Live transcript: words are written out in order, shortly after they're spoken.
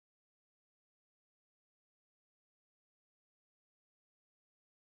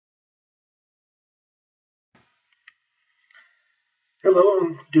Hello,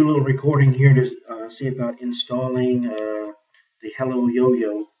 I'm do a little recording here to see about installing the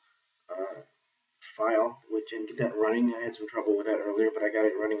HelloIOIO file, which and get that running. I had some trouble with that earlier, but I got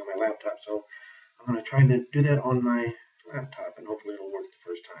it running on my laptop, so I'm going to try to do that on my laptop, and hopefully it'll work the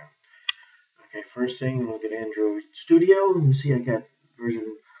first time. Okay, first thing, we'll get Android Studio. You see I got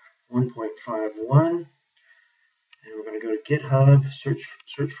version 1.51, and we're going to go to GitHub, search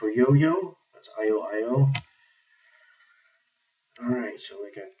for YoYo. That's IOIO. All right, so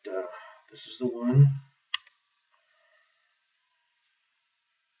we got this is the one.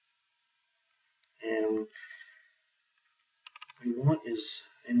 And we want is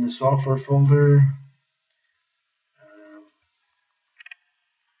in the software folder,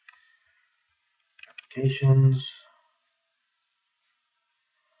 applications,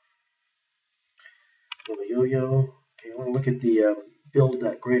 so the YoYo. Okay, I want to look at the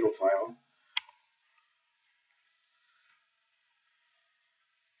build.gradle file.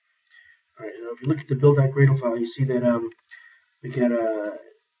 All right, so if you look at the build.gradle file, you see that we got the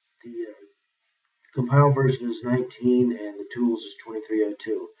compile version is 19 and the tools is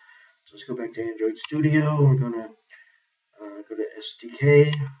 2302. So let's go back to Android Studio. We're going to go to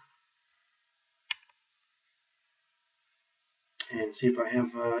SDK and see if I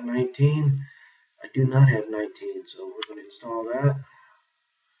have 19. I do not have 19, so we're going to install that.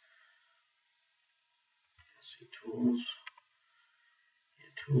 Let's see, tools.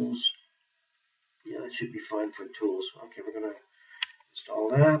 Yeah, tools. Yeah, that should be fine for tools. Okay, we're going to install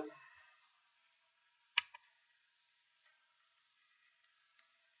that.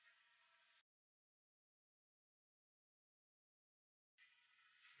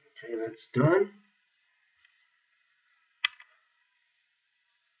 Okay, that's done.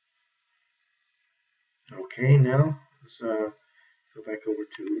 Okay, now let's go back over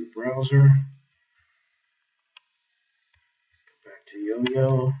to the browser. Go back to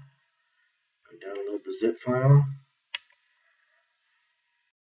YoYo. Go download the zip file.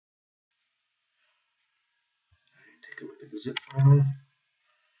 Take a look at the zip file.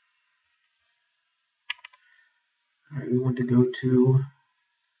 All right, we want to go to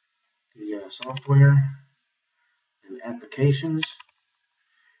the software and applications.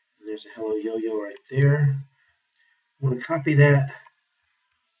 And there's a HelloIOIO right there. I want to copy that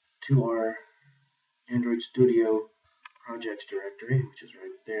to our Android Studio projects directory, which is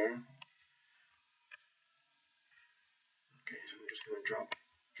right there. Okay, so I'm just going to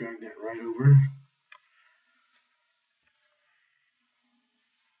drag that right over.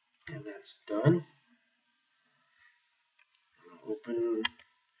 And that's done. I'll open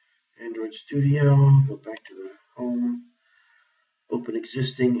Android Studio, go back to the home, open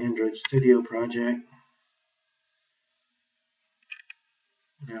existing Android Studio project,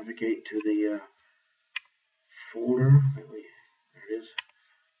 navigate to the folder that there it is,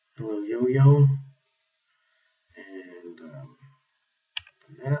 HelloIOIO, and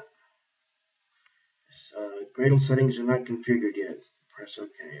open that. This, Gradle settings are not configured yet. Press OK.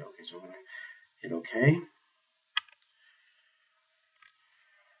 Okay, so I'm going to hit OK.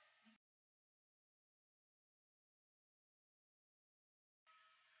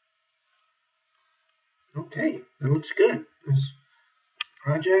 Okay, that looks good. This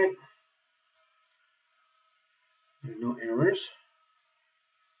project, there's no errors.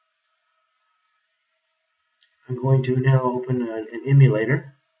 I'm going to now open an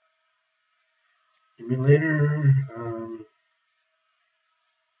emulator. Emulator,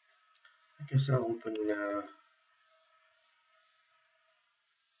 I guess I'll open that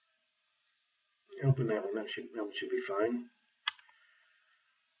one. That one should be fine.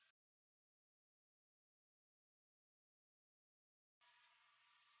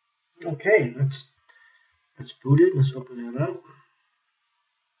 Okay, that's booted. Let's open that up.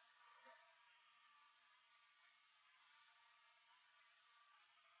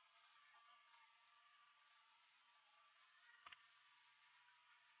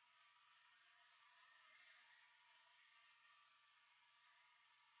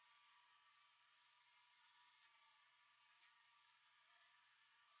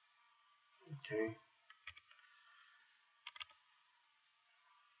 Okay.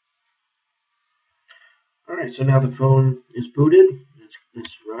 All right, so now the phone is booted.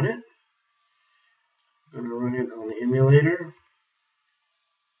 Let's run it. I'm going to run it on the emulator.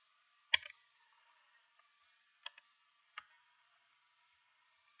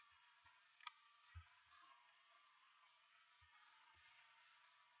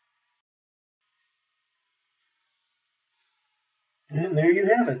 And there you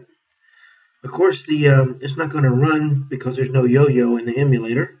have it. Of course, it's not going to run because there's no YoYo in the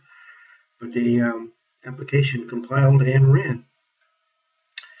emulator, but the application compiled and ran.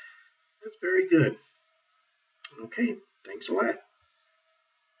 good. Okay, thanks a lot.